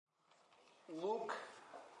Luke.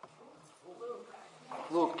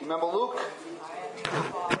 Luke. You remember Luke?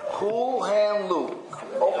 Cool Hand Luke.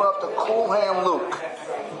 Open up the Cool Hand Luke.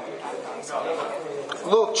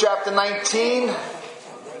 Luke chapter 19.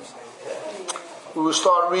 We will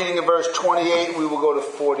start reading in verse 28. We will go to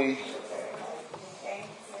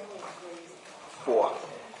 44.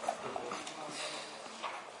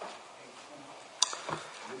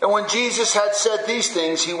 And when Jesus had said these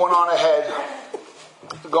things, he went on ahead,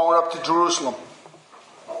 going up to Jerusalem.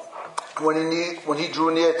 When he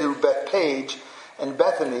drew near to Bethpage and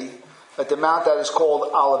Bethany, at the mount that is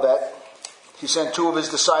called Olivet, he sent two of his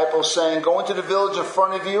disciples, saying, "Go into the village in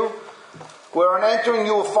front of you, where on entering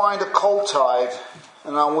you will find a colt tied,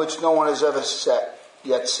 and on which no one has ever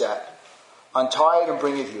yet sat. Untie it and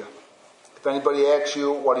bring it here. If anybody asks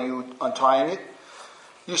you, 'What are you untying it?'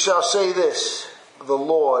 you shall say this, 'The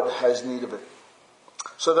Lord has need of it.'"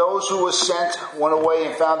 So those who were sent went away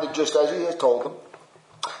and found it just as he had told them.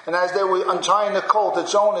 And as they were untying the colt,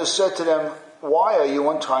 its owners said to them, "Why are you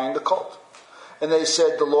untying the colt?" And they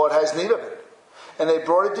said, "The Lord has need of it." And they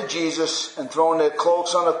brought it to Jesus, and throwing their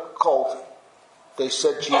cloaks on the colt, they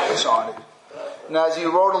set Jesus on it. And as he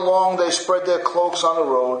rode along, they spread their cloaks on the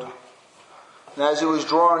road. And as he was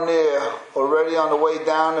drawing near, already on the way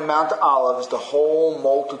down the Mount of Olives, the whole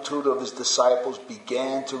multitude of his disciples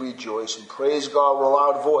began to rejoice and praise God with a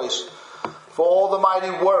loud voice for all the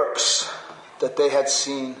mighty works that they had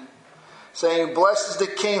seen, saying, "Blessed is the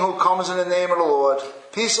King who comes in the name of the Lord.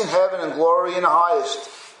 Peace in heaven and glory in the highest."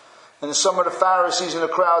 And some of the Pharisees in the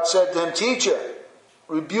crowd said to him, "Teacher,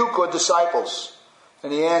 rebuke our disciples."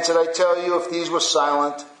 And he answered, "I tell you, if these were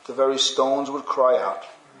silent, the very stones would cry out."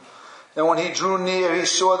 And when he drew near, he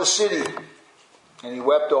saw the city, and he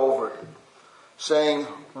wept over it, saying,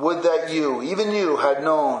 "Would that you, even you, had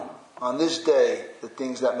known on this day the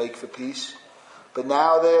things that make for peace. But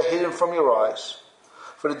now they are hidden from your eyes.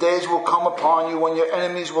 For the days will come upon you when your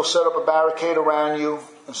enemies will set up a barricade around you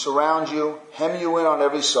and surround you, hem you in on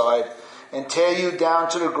every side, and tear you down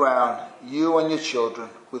to the ground, you and your children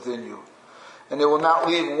within you. And they will not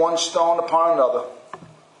leave one stone upon another,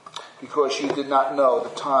 because you did not know the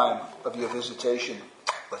time of your visitation."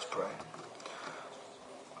 Let's pray.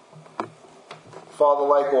 Father,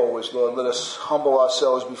 like always, Lord, let us humble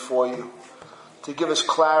ourselves before you to give us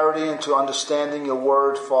clarity into understanding your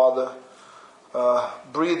word, Father.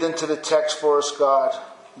 Breathe into the text for us, God.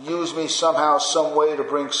 Use me somehow, some way to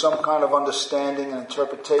bring some kind of understanding and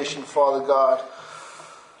interpretation, Father God,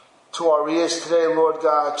 to our ears today, Lord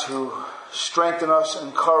God, to strengthen us,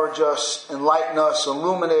 encourage us, enlighten us,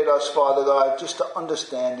 illuminate us, Father God, just to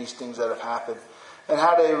understand these things that have happened and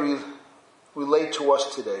how they relate to us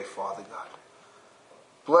today, Father God.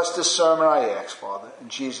 Bless this sermon, I ask, Father, in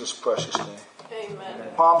Jesus' precious name.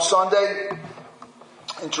 Amen. Palm Sunday.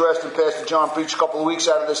 Interesting, Pastor John preached a couple of weeks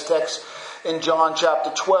out of this text in John chapter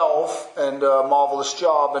 12, and a marvelous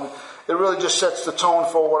job. And it really just sets the tone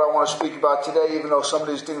for what I want to speak about today, even though some of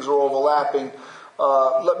these things are overlapping.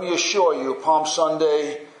 Let me assure you, Palm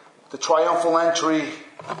Sunday, the triumphal entry,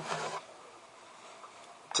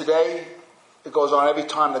 today, it goes on every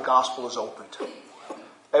time the gospel is opened.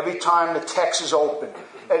 Every time the text is opened.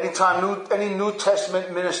 Anytime any New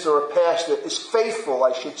Testament minister or pastor is faithful,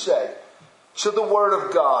 I should say, to the Word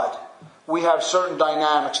of God, we have certain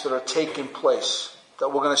dynamics that are taking place that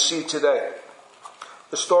we're going to see today.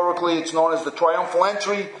 Historically, it's known as the triumphal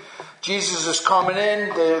entry. Jesus is coming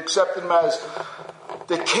in. They accept him as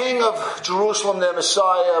the King of Jerusalem, their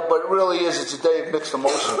Messiah, but it really is, it's a day of mixed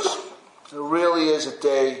emotions. It really is a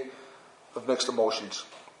day of mixed emotions.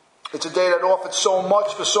 It's a day that offered so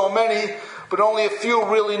much for so many, but only a few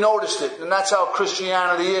really noticed it. And that's how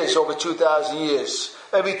Christianity is over 2,000 years.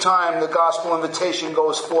 Every time the gospel invitation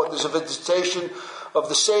goes forth, there's a visitation of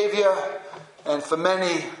the Savior, and for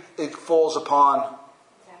many, it falls upon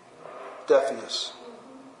deaf ears.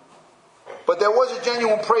 But there was a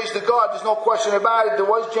genuine praise to God, there's no question about it. There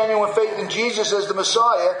was genuine faith in Jesus as the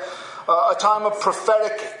Messiah, a time of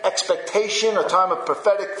prophetic expectation, a time of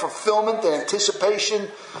prophetic fulfillment and anticipation.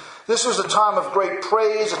 This was a time of great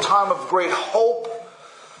praise, a time of great hope.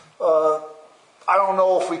 I don't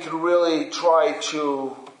know if we could really try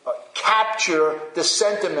to capture the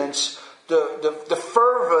sentiments, the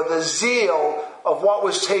fervor, the zeal of what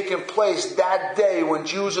was taking place that day when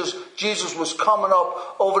Jesus was coming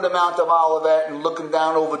up over the Mount of Olivet and looking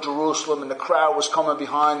down over Jerusalem, and the crowd was coming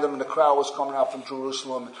behind them, and the crowd was coming out from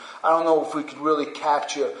Jerusalem. I don't know if we could really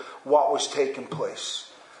capture what was taking place.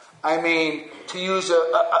 I mean, to use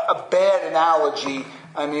a bad analogy,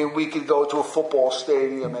 I mean, we could go to a football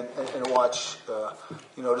stadium and watch,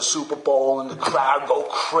 the Super Bowl and the crowd go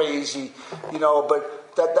crazy, but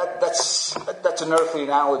that's an earthly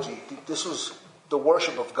analogy. This was the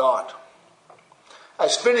worship of God.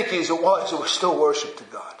 As finicky as it was still worship to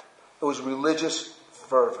God. It was religious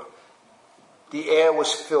fervor. The air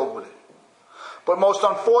was filled with it. But most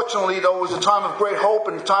unfortunately, though, it was a time of great hope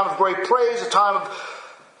and a time of great praise, a time of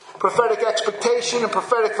prophetic expectation and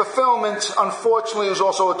prophetic fulfillment. Unfortunately, it was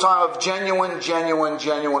also a time of genuine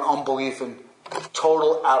unbelief and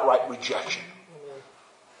total outright rejection.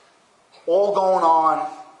 All going on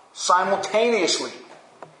simultaneously.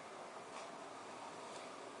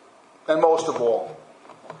 And most of all,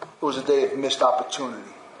 it was a day of missed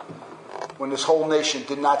opportunity, when this whole nation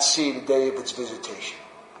did not see the day of its visitation.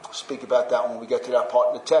 I'll speak about that when we get to that part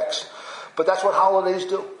in the text. But that's what holidays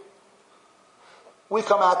do. We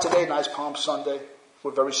come out today, nice Palm Sunday.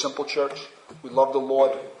 We're a very simple church. We love the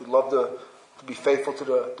Lord. We love to be faithful to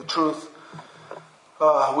the truth.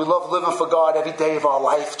 We love living for God every day of our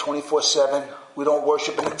life, 24/7. We don't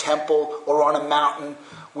worship in a temple or on a mountain.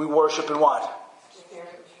 We worship in what?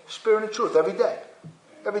 Spirit and truth, every day.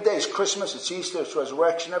 Every day is Christmas, it's Easter, it's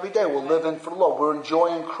resurrection. Every day we're living for the Lord. We're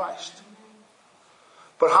enjoying Christ.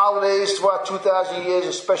 But holidays throughout 2,000 years,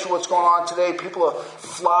 especially what's going on today, people are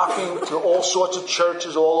flocking to all sorts of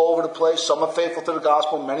churches all over the place. Some are faithful to the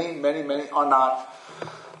gospel. Many are not.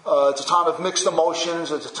 It's a time of mixed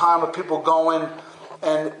emotions. It's a time of people going,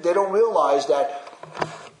 and they don't realize that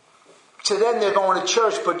to them they're going to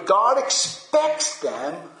church, but God expects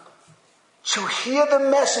them to hear the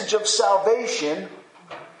message of salvation,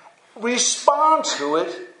 respond to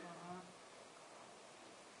it,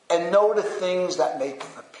 and know the things that make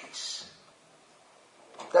for peace.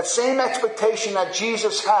 That same expectation that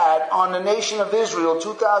Jesus had on the nation of Israel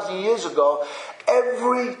 2,000 years ago,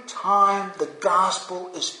 every time the gospel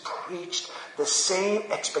is preached, the same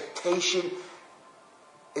expectation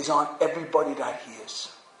is on everybody that hears.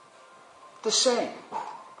 The same.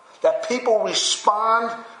 That people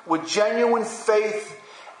respond with genuine faith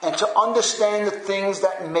and to understand the things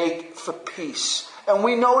that make for peace. And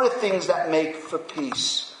we know the things that make for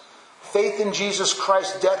peace. Faith in Jesus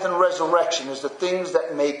Christ's death and resurrection is the things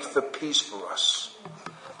that make for peace for us.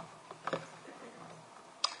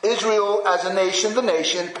 Israel as a nation, the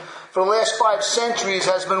nation, for the last 5 centuries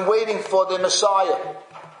has been waiting for the Messiah.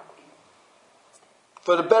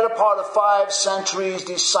 For the better part of 5 centuries,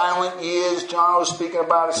 these silent years, John was speaking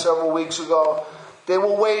about it several weeks ago, they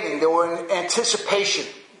were waiting, they were in anticipation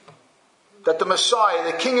that the Messiah,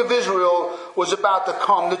 the King of Israel, was about to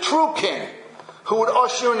come, the true King, who would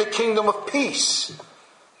usher in the kingdom of peace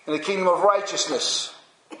and the kingdom of righteousness.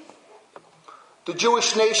 The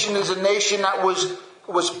Jewish nation is a nation that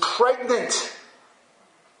was pregnant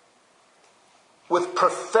with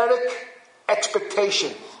prophetic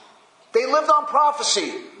expectation. They lived on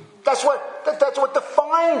prophecy. That's what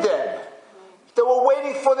defined them. They were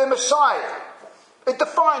waiting for the Messiah. It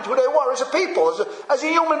defined who they were as a people, as a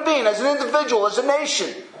human being, as an individual, as a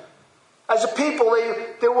nation. As a people,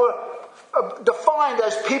 they were defined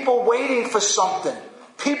as people waiting for something.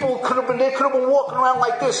 People could have been walking around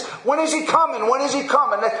like this. When is he coming? When is he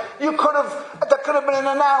coming? That could have been an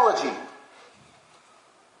analogy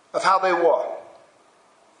of how they were.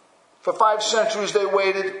 For 5 centuries they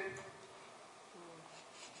waited.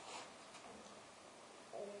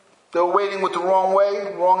 They were waiting with the wrong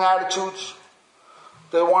way, wrong attitudes.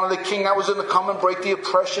 They wanted a king that was going to come and break the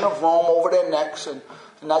oppression of Rome over their necks, and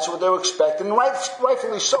that's what they were expecting. And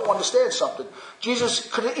rightfully so, understand something.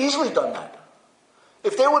 Jesus could have easily done that.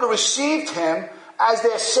 If they would have received him as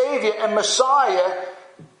their Savior and Messiah,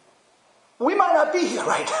 we might not be here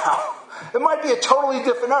right now. It might be a totally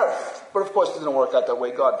different earth. But of course it didn't work out that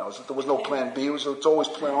way. God knows it. There was no plan B. It's always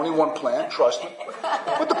only one plan, trust me.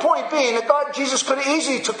 But the point being that Jesus could have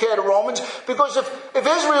easily took care of the Romans, because if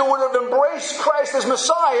Israel would have embraced Christ as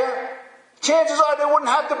Messiah, chances are they wouldn't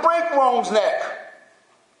have to break Rome's neck.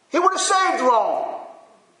 He would have saved Rome.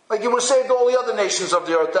 Like he would have saved all the other nations of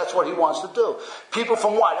the earth. That's what he wants to do. People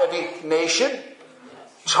from what? Every nation,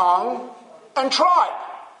 tongue, and tribe.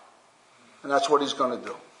 And that's what he's going to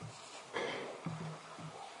do.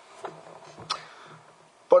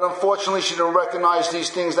 But unfortunately, she didn't recognize these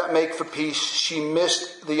things that make for peace. She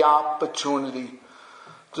missed the opportunity.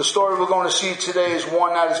 The story we're going to see today is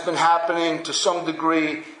one that has been happening to some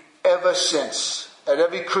degree ever since. At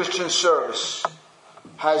every Christian service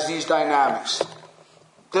has these dynamics.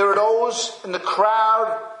 There are those in the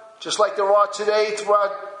crowd, just like there are today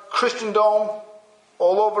throughout Christendom,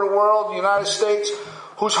 all over the world, the United States,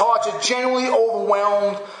 whose hearts are genuinely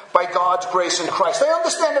overwhelmed by God's grace in Christ. They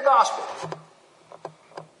understand the gospel.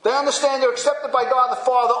 They understand they're accepted by God the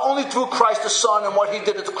Father only through Christ the Son and what he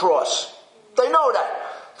did at the cross. They know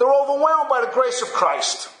that. They're overwhelmed by the grace of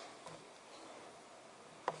Christ.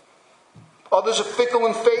 Others are fickle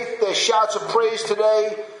in faith. Their shouts of praise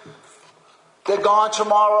today, they're gone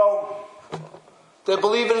tomorrow. They're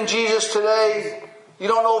believing in Jesus today. You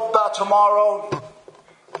don't know about tomorrow.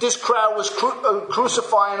 This crowd was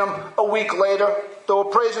crucifying him a week later. They were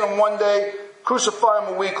praising him one day, crucifying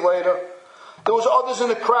him a week later. There was others in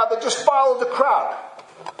the crowd that just followed the crowd.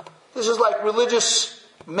 This is like religious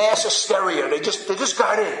mass hysteria. They just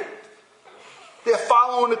got in. They're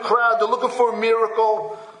following the crowd. They're looking for a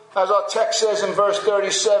miracle. As our text says in verse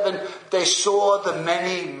 37, they saw the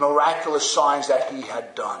many miraculous signs that he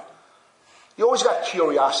had done. You always got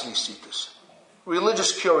curiosity seekers.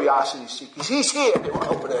 Religious curiosity seekers. He's here. They run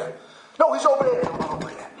over there. No, he's over there. They run over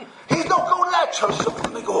there. Don't go to that church.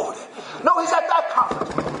 Let me go over there. No, he's at that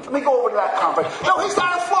conference. Let me go over to that conference. No, he's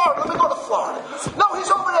down in Florida. Let me go to Florida. No,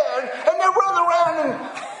 he's over there. And they're running around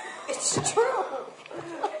and... It's true.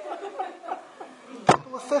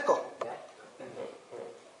 People are fickle.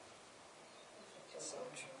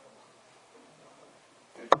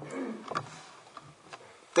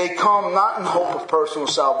 They come not in hope of personal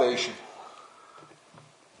salvation.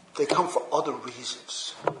 They come for other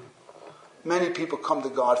reasons. Many people come to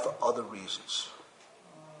God for other reasons.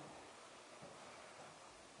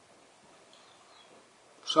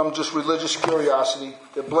 Some just religious curiosity.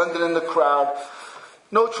 They're blended in the crowd.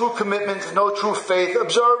 No true commitment, no true faith.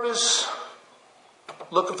 Observers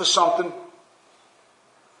looking for something.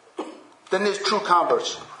 Then there's true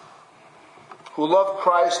converts who love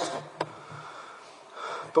Christ,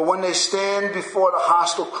 but when they stand before the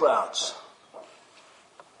hostile crowds,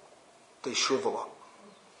 they shrivel up.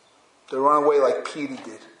 They run away like Peter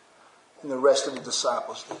did and the rest of the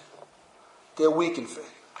disciples did. They're weak in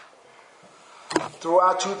faith.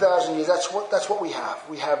 Throughout 2,000 years, that's what we have.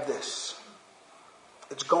 We have this.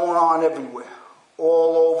 It's going on everywhere,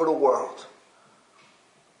 all over the world.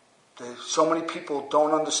 So many people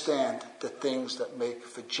don't understand the things that make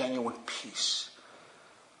for genuine peace.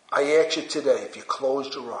 I ask you today, if you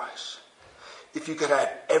closed your eyes, if you could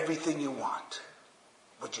have everything you want,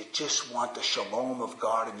 would you just want the shalom of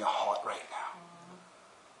God in your heart right now?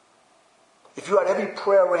 If you had every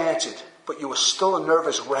prayer answered, but you were still a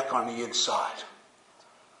nervous wreck on the inside,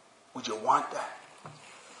 would you want that?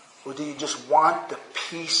 Or do you just want the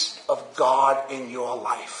peace of God in your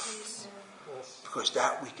life? Because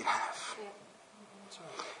that we can have.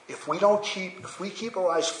 If we keep our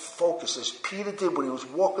eyes focused, as Peter did when he was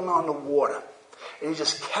walking on the water, and he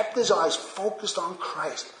just kept his eyes focused on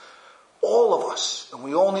Christ, all of us, and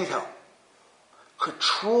we all need help, could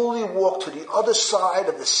truly walk to the other side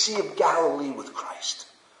of the Sea of Galilee with Christ.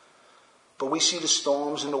 But we see the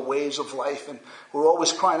storms and the waves of life, and we're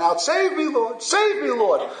always crying out, "Save me, Lord! Save me,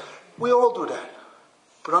 Lord!" We all do that.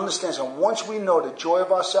 But understand, so once we know the joy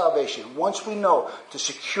of our salvation, once we know the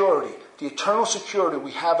security, the eternal security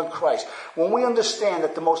we have in Christ, when we understand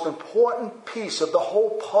that the most important piece of the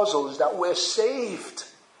whole puzzle is that we're saved,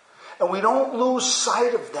 and we don't lose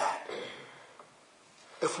sight of that.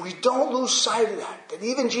 If we don't lose sight of that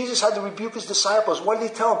even Jesus had to rebuke his disciples. What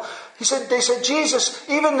did he tell them? They said, "Jesus,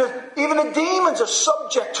 even the demons are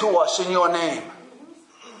subject to us in your name."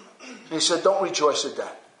 And he said, "Don't rejoice at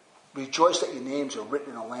that. Rejoice that your names are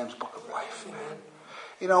written in the Lamb's book of life,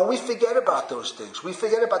 man." We forget about those things. We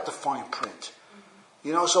forget about the fine print.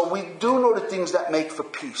 So we do know the things that make for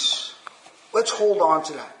peace. Let's hold on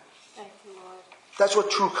to that. Thank you, Lord. That's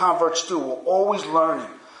what true converts do. We're always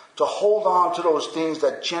learning to hold on to those things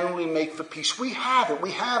that generally make for peace. We have it.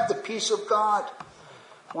 We have the peace of God.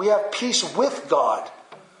 We have peace with God.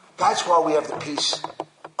 That's why we have the peace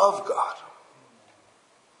of God.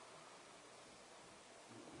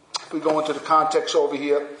 We go into the context over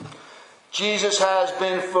here. Jesus has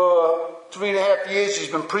been for 3.5 years.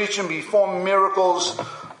 He's been preaching, performing miracles.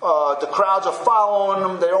 The crowds are following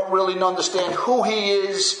him. They don't really understand who he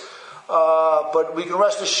is. But we can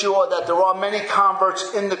rest assured that there are many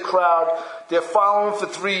converts in the crowd. They're following him for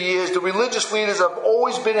 3 years. The religious leaders have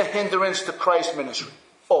always been a hindrance to Christ's ministry.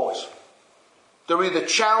 Always. They're either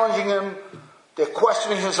challenging him, they're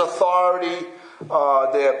questioning his authority,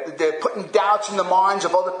 they're putting doubts in the minds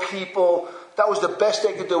of other people. That was the best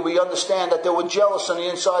they could do. We understand that they were jealous on the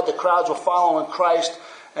inside. The crowds were following Christ,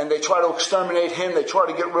 and they try to exterminate him. They try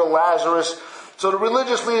to get rid of Lazarus. So the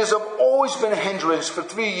religious leaders have always been a hindrance for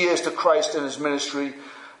 3 years to Christ and his ministry.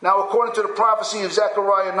 Now, according to the prophecy of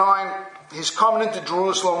Zechariah 9, he's coming into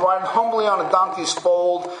Jerusalem, riding humbly on a donkey's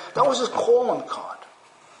foal. That was his calling card.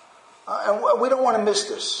 And we don't want to miss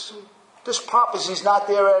this. This prophecy is not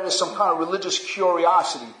there as some kind of religious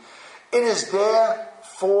curiosity. It is there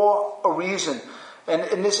for a reason.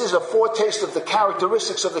 And this is a foretaste of the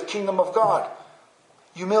characteristics of the kingdom of God.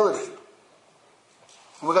 Humility.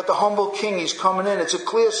 We got the humble king. He's coming in. It's a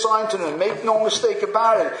clear sign to them. Make no mistake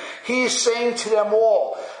about it. He is saying to them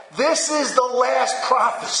all, this is the last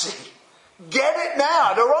prophecy. Get it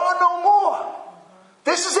now. There are no more.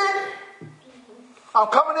 This is it. I'm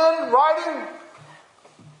coming in, riding,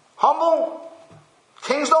 humble.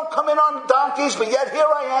 Kings don't come in on donkeys, but yet here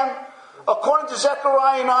I am. According to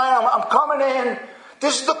Zechariah 9, I'm coming in.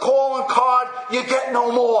 This is the calling card. You get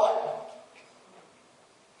no more.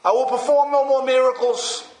 I will perform no more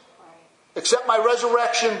miracles except my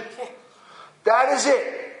resurrection. That is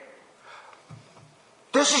it.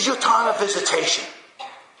 This is your time of visitation.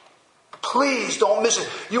 Please don't miss it.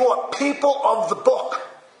 You are people of the book.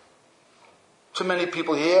 Too many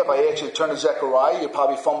people here, if I asked you to turn to Zechariah, you'd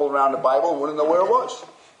probably fumble around the Bible and wouldn't know where it was.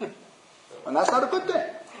 And that's not a good thing.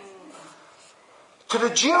 To the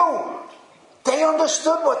Jew, they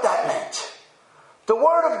understood what that meant. The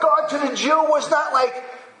word of God to the Jew was not like,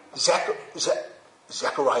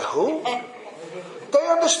 Zechariah who? They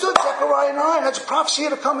understood Zechariah 9. That's a prophecy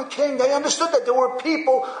of the coming king. They understood that there were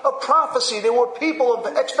people of prophecy. There were people of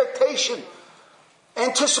expectation,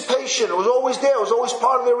 anticipation. It was always there. It was always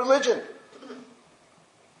part of their religion.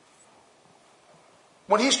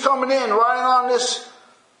 When he's coming in, riding on this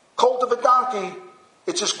colt of a donkey,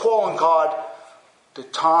 it's his calling card. The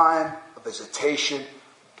time of visitation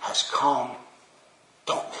has come.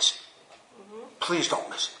 Don't miss it. Please don't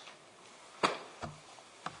miss it.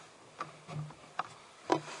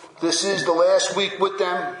 This is the last week with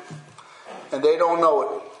them, and they don't know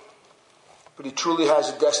it. But he truly has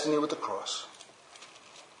a destiny with the cross.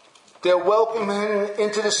 They're welcoming him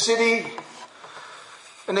into the city,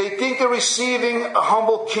 and they think they're receiving a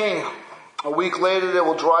humble king. A week later, they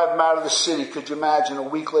will drive him out of the city. Could you imagine? A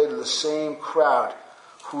week later, the same crowd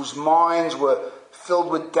whose minds were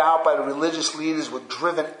filled with doubt by the religious leaders were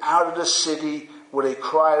driven out of the city where they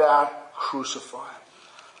cried out, crucify him.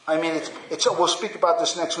 I mean, we'll speak about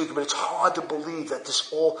this next week, but it's hard to believe that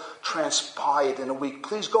this all transpired in a week.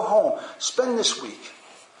 Please go home. Spend this week.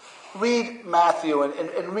 Read Matthew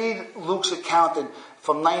and read Luke's account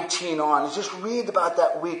from 19 on. And just read about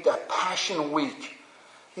that week, that Passion Week.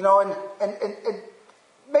 You know, and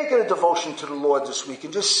make it a devotion to the Lord this week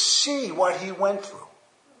and just see what he went through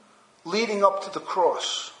leading up to the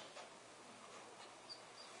cross.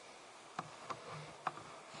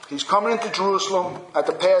 He's coming into Jerusalem at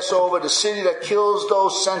the Passover, the city that kills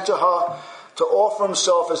those sent to her, to offer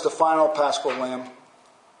himself as the final Paschal Lamb.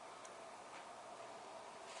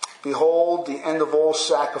 Behold, the end of all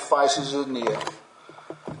sacrifices is near,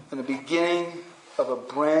 and the beginning of a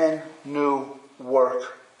brand new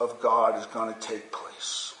work of God is going to take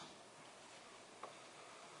place.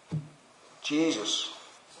 Jesus,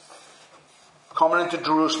 coming into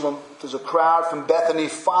Jerusalem, there's a crowd from Bethany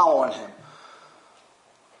following him.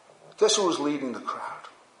 Guess who was leading the crowd?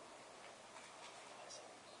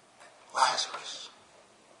 Lazarus.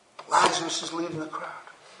 Lazarus is leading the crowd.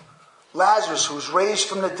 Lazarus, who was raised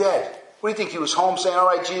from the dead. What do you think? He was home saying, all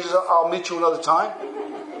right, Jesus, I'll meet you another time?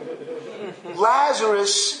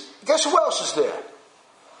 Lazarus, guess who else is there?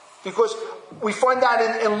 Because we find out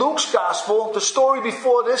in Luke's gospel, the story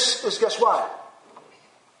before this is, guess what?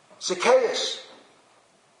 Zacchaeus,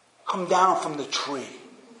 come down from the tree.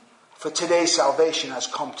 For today's salvation has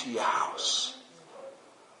come to your house.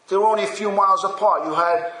 They were only a few miles apart.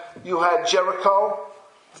 You had Jericho,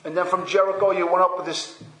 and then from Jericho you went up with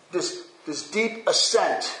this deep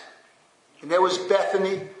ascent. And there was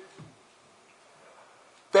Bethany,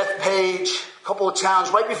 Bethpage, a couple of towns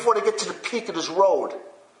right before they get to the peak of this road.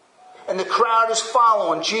 And the crowd is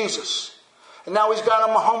following Jesus. And now he's got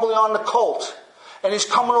him humbly on the colt. And he's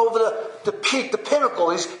coming over the peak, the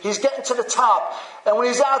pinnacle. He's getting to the top. And when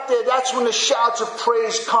he's out there, that's when the shouts of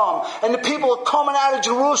praise come. And the people are coming out of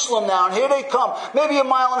Jerusalem now. And here they come. Maybe a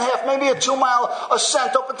mile and a half, maybe a 2-mile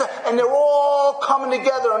ascent up at the, and they're all coming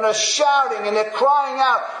together and they're shouting and they're crying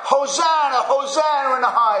out, Hosanna, Hosanna in the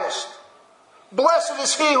highest. Blessed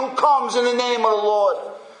is he who comes in the name of the Lord.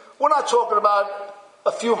 We're not talking about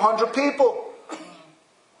a few hundred people.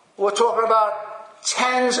 We're talking about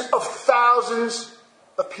tens of thousands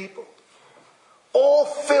of people, all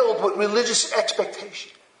filled with religious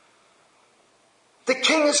expectation. The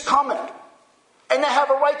king is coming, and they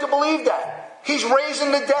have a right to believe that. He's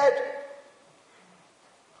raising the dead.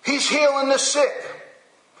 He's healing the sick.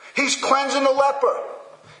 He's cleansing the leper.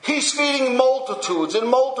 He's feeding multitudes and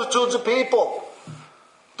multitudes of people.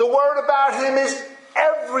 The word about him is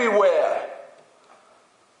everywhere.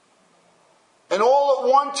 And all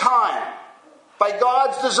at one time, by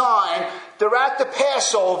God's design, they're at the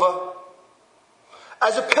Passover.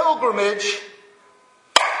 as a pilgrimage.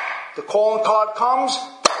 The calling card comes,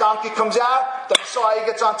 the donkey comes out, the Messiah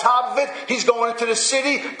gets on top of it, he's going into the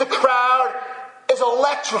city, the crowd is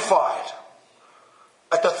electrified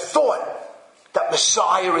at the thought that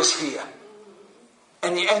Messiah is here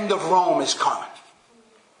and the end of Rome is coming.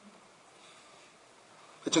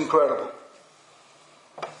 It's incredible.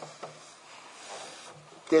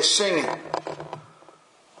 They're singing.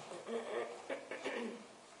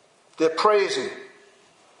 They're praising.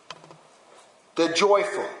 They're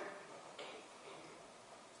joyful.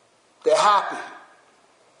 They're happy.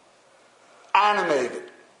 Animated.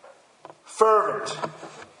 Fervent.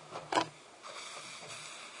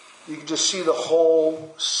 You can just see the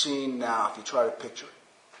whole scene now if you try to picture it.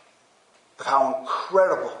 Of how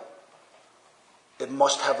incredible it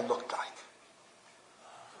must have looked like.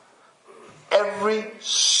 Every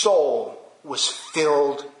soul was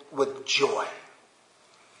filled with joy.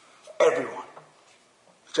 Everyone.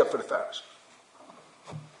 Except for the Pharisees.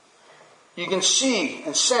 You can see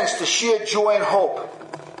and sense the sheer joy and hope.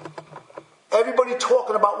 Everybody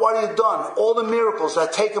talking about what he had done. All the miracles that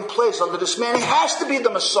had taken place under this man. He has to be the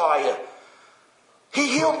Messiah. He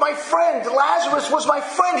healed my friend. Lazarus was my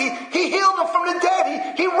friend. He healed him from the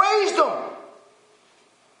dead. He raised him.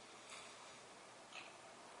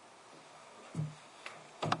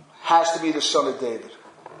 Has to be the son of David.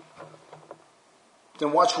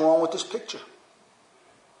 Then what's wrong with this picture?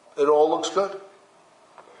 It all looks good.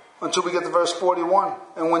 Until we get to verse 41.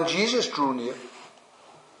 And when Jesus drew near,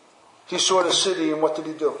 he saw the city, and what did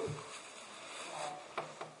he do?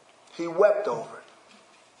 He wept over it.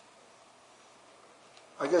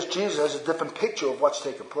 I guess Jesus has a different picture of what's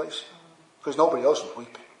taken place. Because nobody else was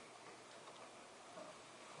weeping.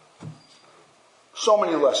 So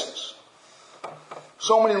many lessons.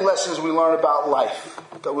 So many lessons we learn about life.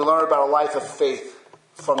 That we learn about a life of faith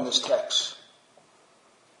from this text.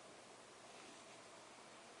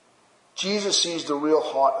 Jesus sees the real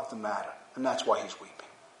heart of the matter. And that's why he's weeping.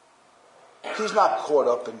 He's not caught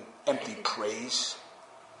up in empty praise.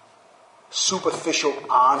 Superficial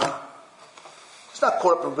honor. He's not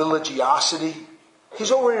caught up in religiosity.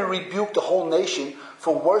 He's already rebuked the whole nation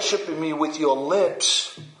for worshiping me with your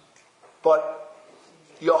lips. But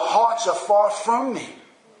your hearts are far from me.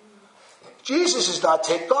 Jesus is not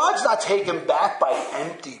God's not taken back by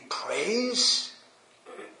empty praise.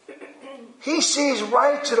 He sees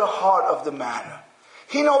right to the heart of the matter.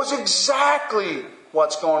 He knows exactly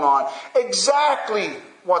what's going on. Exactly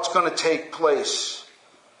what's going to take place.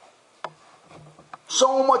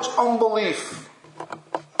 So much unbelief.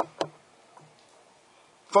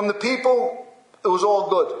 From the people, it was all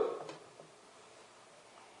good.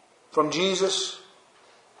 From Jesus,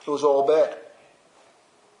 it was all bad.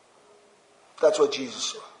 That's what Jesus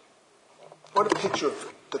saw. What a picture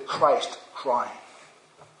of the Christ crying.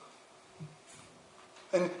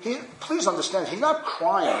 And please understand, he's not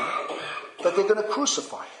crying that they're going to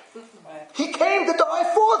crucify him. He came to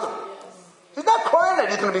die for them. He's not crying that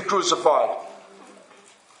he's going to be crucified.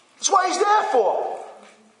 That's what he's there for.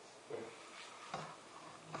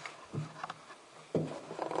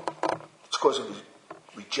 It's because of his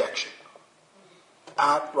rejection.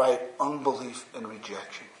 Outright unbelief and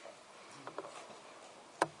rejection.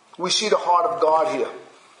 We see the heart of God here.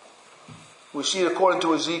 We see it according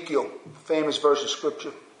to Ezekiel, famous verse of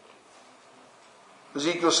Scripture.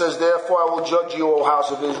 Ezekiel says, "Therefore I will judge you, O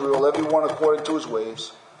house of Israel, every one according to his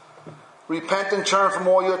ways. Repent and turn from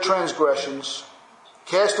all your transgressions.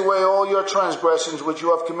 Cast away all your transgressions which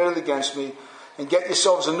you have committed against me, and get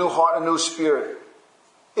yourselves a new heart and a new spirit.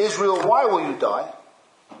 Israel, why will you die?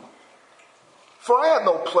 For I have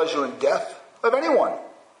no pleasure in death of anyone.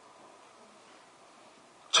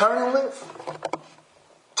 Turn and live."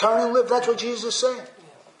 Turn and live. That's what Jesus is saying.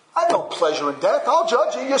 I have no pleasure in death. I'll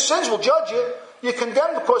judge you. Your sins will judge you. You're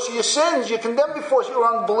condemned because of your sins. You're condemned because of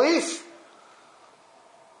your unbelief.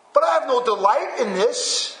 But I have no delight in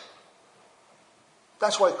this.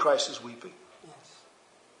 That's why Christ is weeping.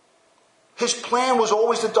 His plan was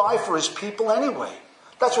always to die for his people anyway.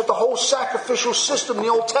 That's what the whole sacrificial system in the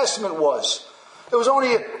Old Testament was. It was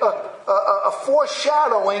only a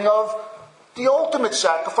foreshadowing of the ultimate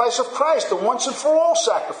sacrifice of Christ, the once and for all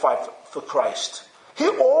sacrifice for Christ. He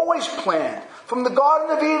always planned. From the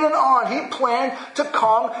Garden of Eden on, he planned to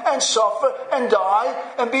come and suffer and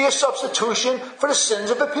die and be a substitution for the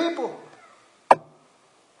sins of the people.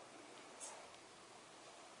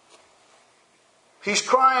 He's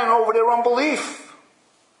crying over their unbelief.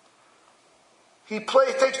 He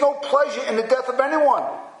takes no pleasure in the death of anyone.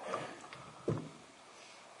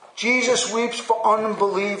 Jesus weeps for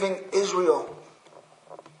unbelieving Israel.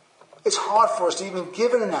 It's hard for us to even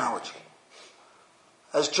give an analogy.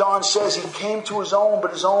 As John says, he came to his own,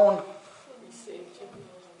 but his own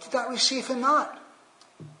did not receive him not.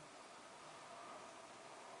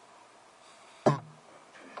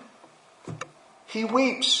 He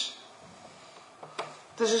weeps.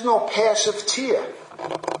 This is no passive tear.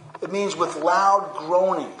 It means with loud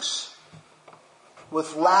groanings.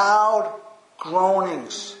 With loud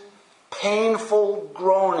groanings. Painful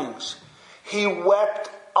groanings. He wept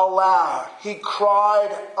aloud. He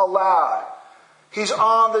cried aloud. He's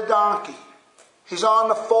on the donkey. He's on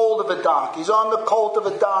the fold of a donkey. He's on the colt of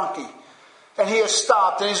a donkey. And he has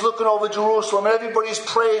stopped and he's looking over Jerusalem and everybody's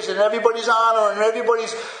praising and everybody's honoring and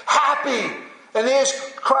everybody's happy. And there's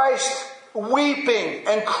Christ weeping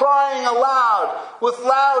and crying aloud with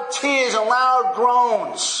loud tears and loud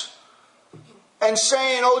groans and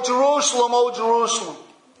saying, "O Jerusalem, O Jerusalem,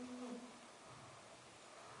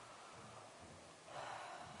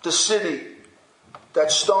 the city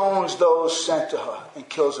that stones those sent to her and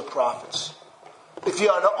kills the prophets. If you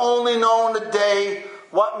had only known the day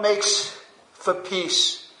what makes for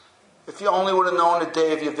peace, if you only would have known the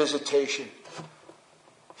day of your visitation."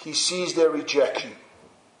 He sees their rejection.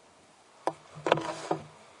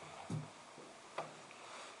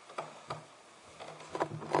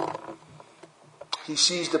 He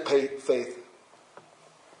sees the faith.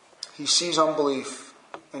 He sees unbelief.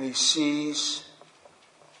 And he sees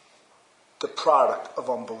the product of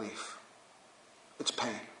unbelief. It's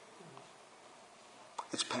pain.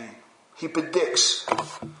 It's pain. He predicts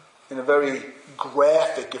in a very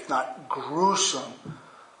graphic, if not gruesome,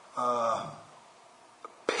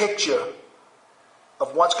 picture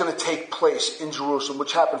of what's going to take place in Jerusalem,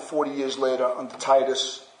 which happened 40 years later under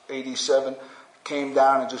Titus, AD 7, came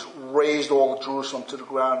down and just razed all of Jerusalem to the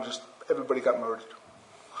ground, and just everybody got murdered.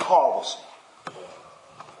 Horrible scene.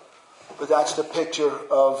 But that's the picture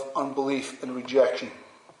of unbelief and rejection.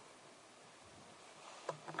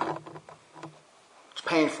 It's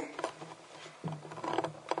painful.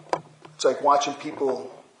 It's like watching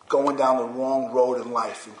people going down the wrong road in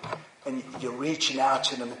life, and you're reaching out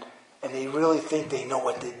to them, and they really think they know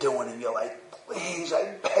what they're doing, and you're like, "Please, I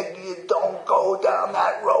beg you, don't go down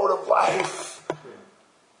that road of life."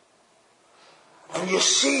 And you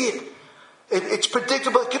see it. It's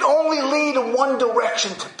predictable. It can only lead in one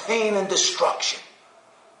direction, to pain and destruction.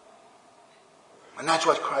 And that's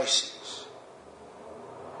what Christ sees.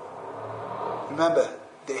 Remember,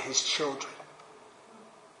 they're his children.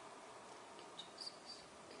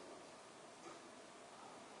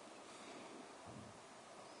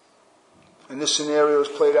 And this scenario has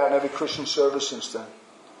played out in every Christian service since then.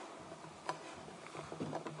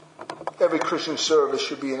 Every Christian service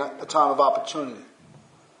should be a time of opportunity,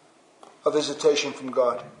 a visitation from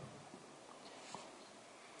God.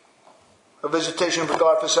 A visitation from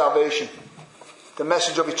God for salvation. The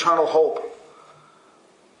message of eternal hope.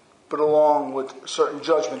 But along with certain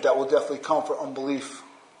judgment that will definitely come for unbelief.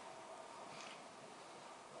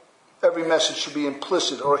 Every message should be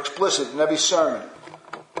implicit or explicit in every sermon.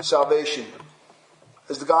 Salvation.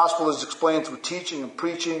 As the gospel is explained through teaching and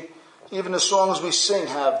preaching, even the songs we sing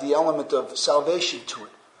have the element of salvation to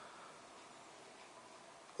it.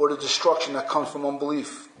 Or the destruction that comes from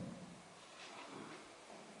unbelief.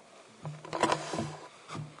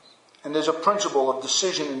 And there's a principle of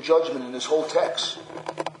decision and judgment in this whole text.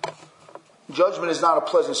 Judgment is not a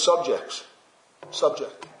pleasant subject.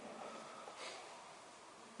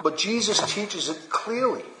 But Jesus teaches it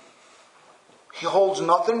clearly. He holds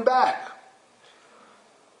nothing back.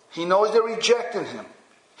 He knows they're rejecting him.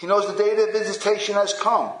 He knows the day of their visitation has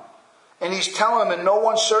come. And he's telling them in no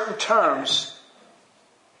uncertain terms,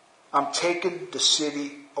 "I'm taking the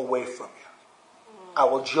city away from you. I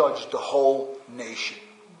will judge the whole nation."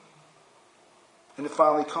 And it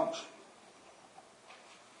finally comes.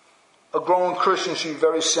 A growing Christian should be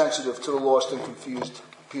very sensitive to the lost and confused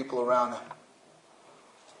people around them.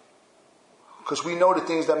 Because we know the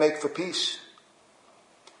things that make for peace.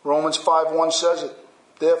 Romans 5:1 says it.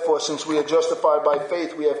 "Therefore, since we are justified by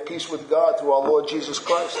faith, we have peace with God through our Lord Jesus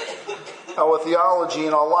Christ." Our theology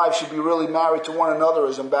and our lives should be really married to one another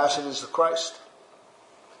as ambassadors of Christ.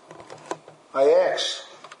 I ask,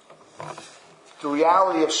 the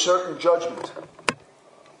reality of certain judgment,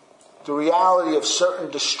 the reality of certain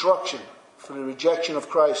destruction for the rejection of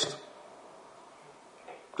Christ,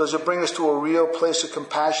 does it bring us to a real place of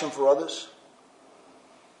compassion for others?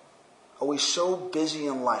 Are we so busy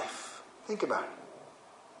in life? Think about it.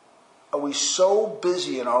 Are we so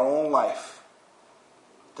busy in our own life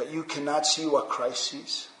that you cannot see what Christ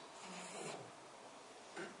sees?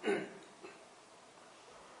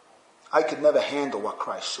 I could never handle what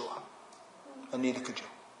Christ saw, and neither could you.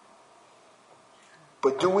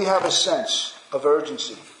 But do we have a sense of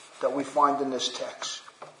urgency that we find in this text?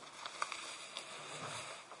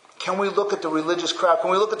 Can we look at the religious crowd?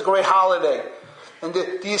 Can we look at the great holiday? And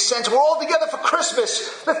the sense we're all together for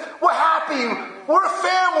Christmas. We're happy. We're a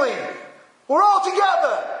family. We're all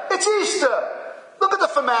together. It's Easter. Look at the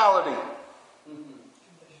formality.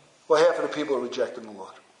 Well, half of the people are rejecting the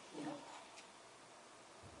Lord.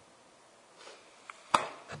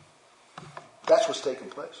 That's what's taking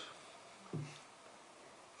place.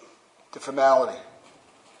 The formality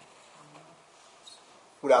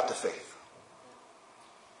without the faith.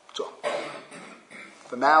 So,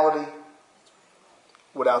 formality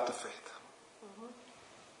without the faith.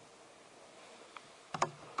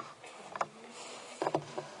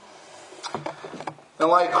 And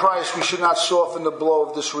like Christ, we should not soften the blow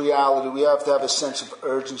of this reality. We have to have a sense of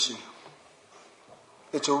urgency.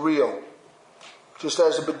 It's a real. Just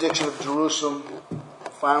as the prediction of Jerusalem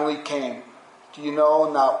finally came. Do you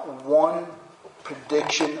know not one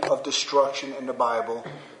prediction of destruction in the Bible,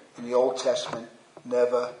 in the Old Testament,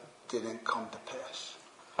 didn't come to pass?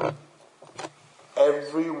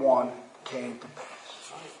 Every one came to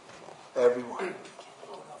pass. Every one.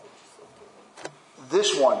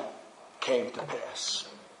 This one came to pass.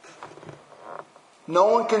 No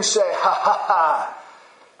one can say, ha ha ha,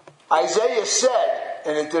 Isaiah said,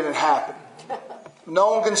 and it didn't happen.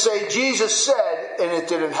 No one can say, Jesus said, and it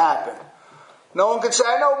didn't happen. No one can say,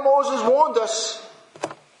 I know Moses warned us,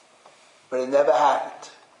 but it never happened.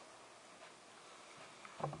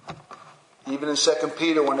 Even in 2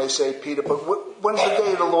 Peter, when they say, Peter, but when's the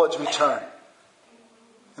day of the Lord's return?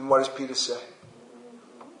 And what does Peter say?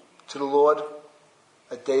 To the Lord,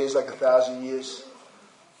 a day is like 1,000 years,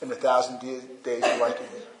 and 1,000 days are like a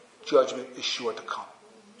year. Judgment is sure to come.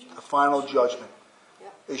 The final judgment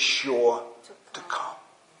is sure to come.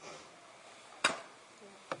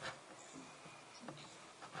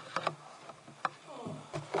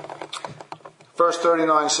 Verse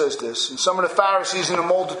 39 says this, and some of the Pharisees in the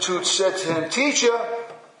multitude said to him, Teacher,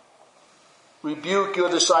 rebuke your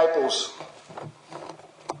disciples.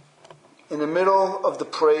 In the middle of the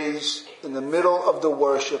praise, in the middle of the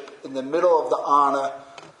worship, in the middle of the honor,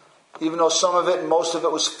 even though some of it and most of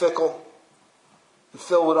it was fickle and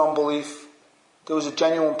filled with unbelief, there was a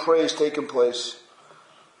genuine praise taking place.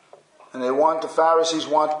 And the Pharisees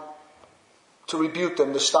want to rebuke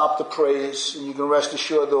them, to stop the praise. And you can rest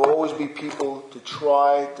assured there will always be people to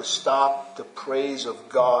try to stop the praise of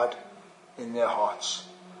God in their hearts.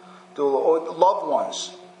 The loved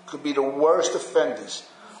ones could be the worst offenders,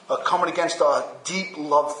 are coming against our deep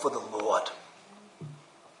love for the Lord.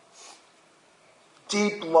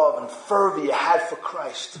 Deep love and fervor you had for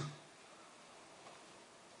Christ.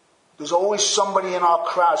 There's always somebody in our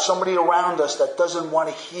crowd, somebody around us that doesn't want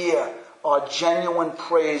to hear our genuine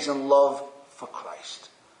praise and love for Christ.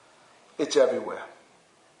 It's everywhere.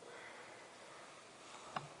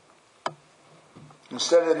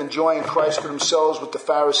 Instead of enjoying Christ for themselves, what the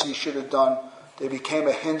Pharisees should have done, they became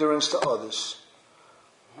a hindrance to others.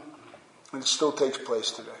 And it still takes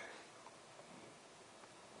place today.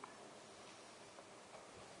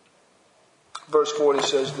 Verse 40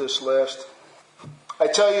 says this last. I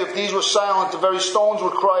tell you, if these were silent, the very stones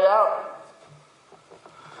would cry out.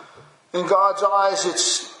 In God's eyes,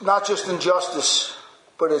 it's not just injustice,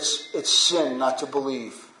 but it's sin not to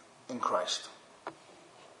believe in Christ.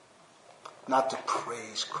 Not to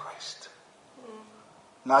praise Christ.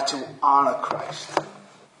 Not to honor Christ.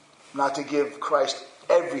 Not to give Christ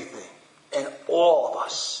everything and all of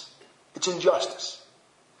us. It's injustice.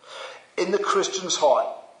 In the Christian's heart,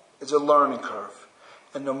 it's a learning curve.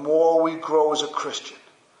 And the more we grow as a Christian,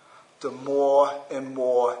 the more and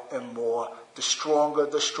more and more, the stronger,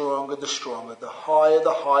 the stronger, the stronger, the higher,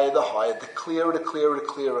 the higher, the higher, the clearer, the clearer, the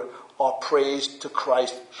clearer our praise to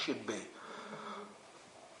Christ should be.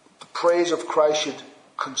 The praise of Christ should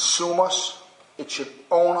consume us. It should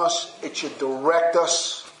own us. It should direct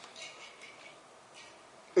us.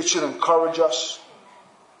 It should encourage us.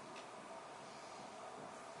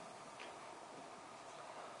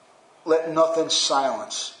 Let nothing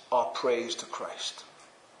silence our praise to Christ.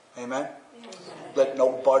 Amen? Yes. Let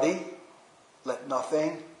nobody, let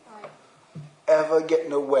nothing ever get in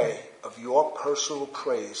the way of your personal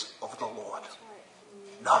praise of the Lord.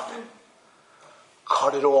 Nothing.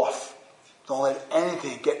 Cut it off. Don't let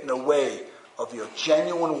anything get in the way of your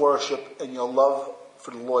genuine worship and your love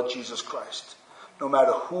for the Lord Jesus Christ. No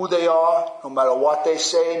matter who they are, no matter what they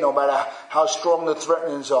say, no matter how strong the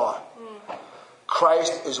threatenings are.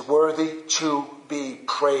 Christ is worthy to be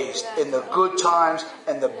praised in the good times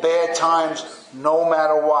and the bad times, no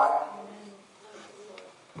matter what.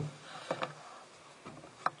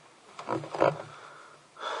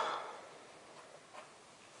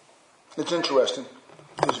 It's interesting,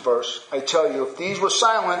 this verse. I tell you, if these were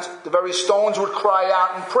silent, the very stones would cry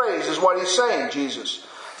out in praise, is what he's saying, Jesus.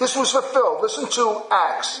 This was fulfilled. Listen to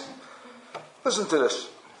Acts. Listen to this.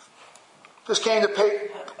 This came to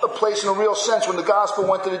a place in a real sense when the gospel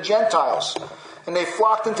went to the Gentiles. And they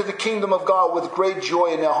flocked into the kingdom of God with great joy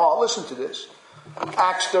in their heart. Listen to this.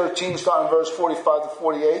 Acts 13, starting verse 45 to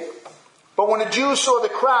 48. But when the Jews saw the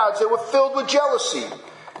crowds, they were filled with jealousy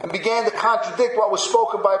and began to contradict what was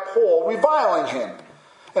spoken by Paul, reviling him.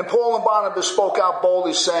 And Paul and Barnabas spoke out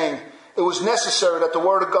boldly, saying, it was necessary that the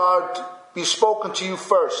word of God be spoken to you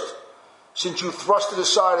first, since you thrust it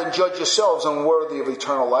aside and judge yourselves unworthy of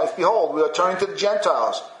eternal life. Behold, we are turning to the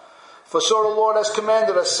Gentiles. For so the Lord has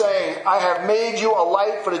commanded us, saying, I have made you a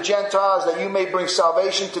light for the Gentiles, that you may bring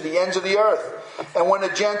salvation to the ends of the earth. And when the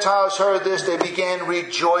Gentiles heard this, they began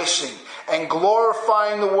rejoicing and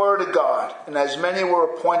glorifying the word of God. And as many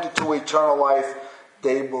were appointed to eternal life,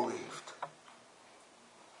 they believed.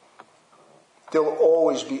 There'll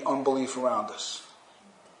always be unbelief around us.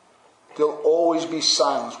 There'll always be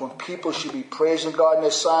silence. When people should be praising God and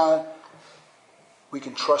they're silent, we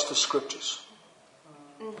can trust the scriptures.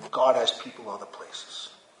 God has people other places.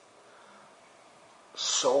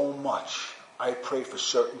 So much I pray for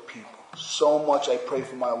certain people. So much I pray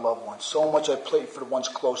for my loved ones. So much I pray for the ones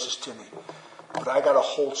closest to me. But I got to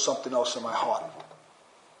hold something else in my heart.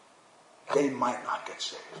 They might not get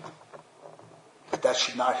saved. But that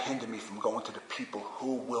should not hinder me from going to the people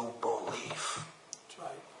who will believe. That's right.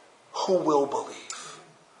 Who will believe.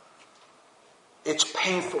 It's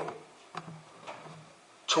painful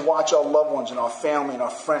to watch our loved ones and our family and our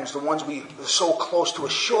friends, the ones we are so close to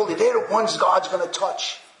us. Surely they're the ones God's going to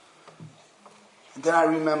touch. And then I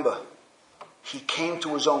remember he came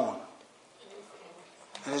to his own,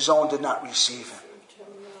 and his own did not receive him.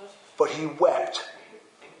 But he wept.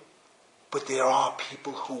 But there are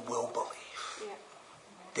people who will believe.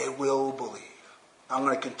 They will believe. I'm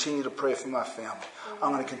going to continue to pray for my family.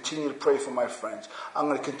 I'm going to continue to pray for my friends. I'm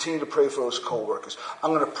going to continue to pray for those co-workers.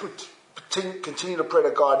 I'm going to continue to pray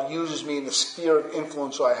that God uses me in the sphere of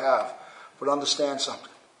influence I have. But understand something.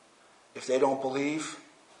 If they don't believe,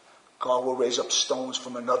 God will raise up stones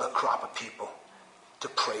from another crop of people to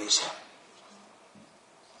praise him.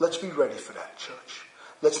 Let's be ready for that, church.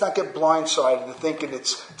 Let's not get blindsided to thinking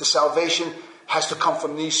the salvation has to come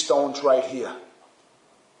from these stones right here.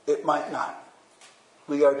 It might not.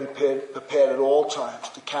 We got to be prepared at all times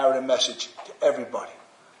to carry the message to everybody.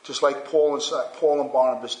 Just like Paul and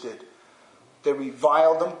Barnabas did. They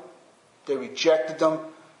reviled them. They rejected them.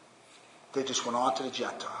 They just went on to the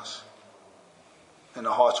Gentiles. And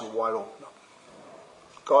their hearts were wide open.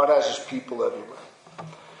 God has his people everywhere.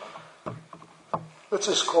 Let's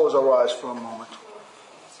just close our eyes for a moment.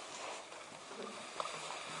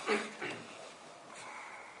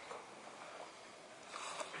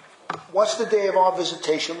 What's the day of our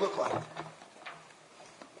visitation look like?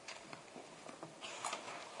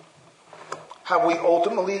 Have we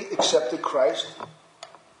ultimately accepted Christ?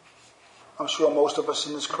 I'm sure most of us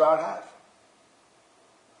in this crowd have.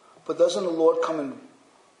 But doesn't the Lord come in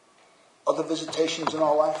other visitations in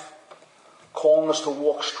our life? Calling us to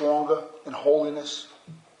walk stronger in holiness,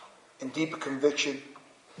 in deeper conviction.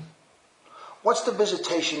 What's the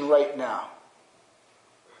visitation right now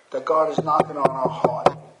that God is knocking on our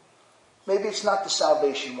heart? Maybe it's not the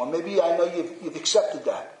salvation one. Maybe I know you've accepted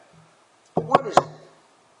that. But what is it?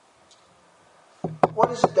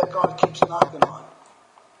 What is it that God keeps knocking on?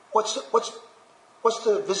 What's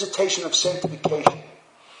the visitation of sanctification?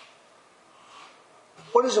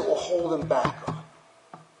 What is it we're holding back on?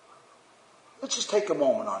 Let's just take a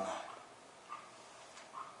moment on that.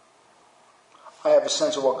 I have a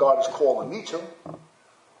sense of what God is calling me to.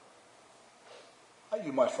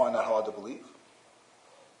 You might find that hard to believe.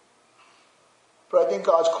 But I think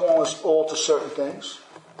God's calling us all to certain things.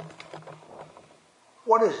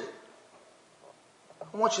 What is it?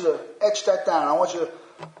 I want you to etch that down. I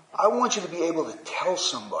want you to be able to tell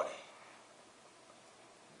somebody.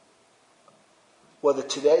 Whether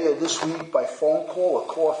today or this week by phone call or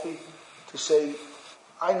coffee, to say,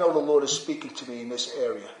 I know the Lord is speaking to me in this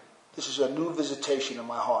area. This is a new visitation in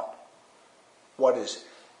my heart. What is it?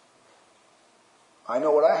 I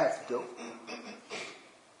know what I have to do.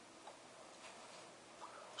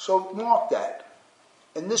 So mark that.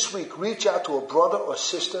 And this week, reach out to a brother or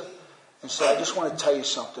sister and say, I just want to tell you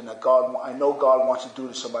something that I know God wants to do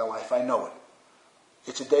this in my life. I know it.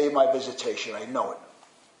 It's a day of my visitation. I know it.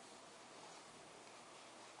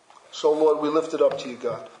 So, Lord, we lift it up to you,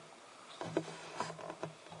 God.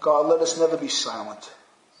 God, let us never be silent.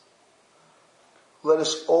 Let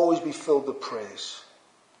us always be filled with praise.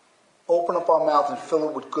 Open up our mouth and fill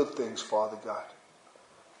it with good things, Father God.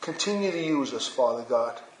 Continue to use us, Father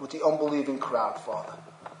God, with the unbelieving crowd, Father.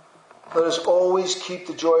 Let us always keep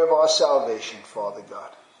the joy of our salvation, Father God.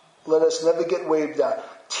 Let us never get weighed down.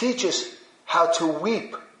 Teach us how to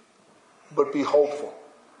weep, but be hopeful.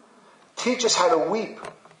 Teach us how to weep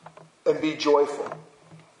and be joyful.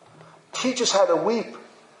 Teach us how to weep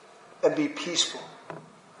and be peaceful.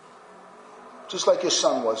 Just like your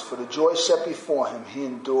Son was, for the joy set before him, he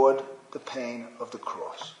endured the pain of the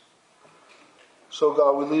cross. So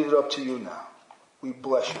God, we leave it up to you now. We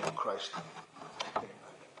bless you in Christ.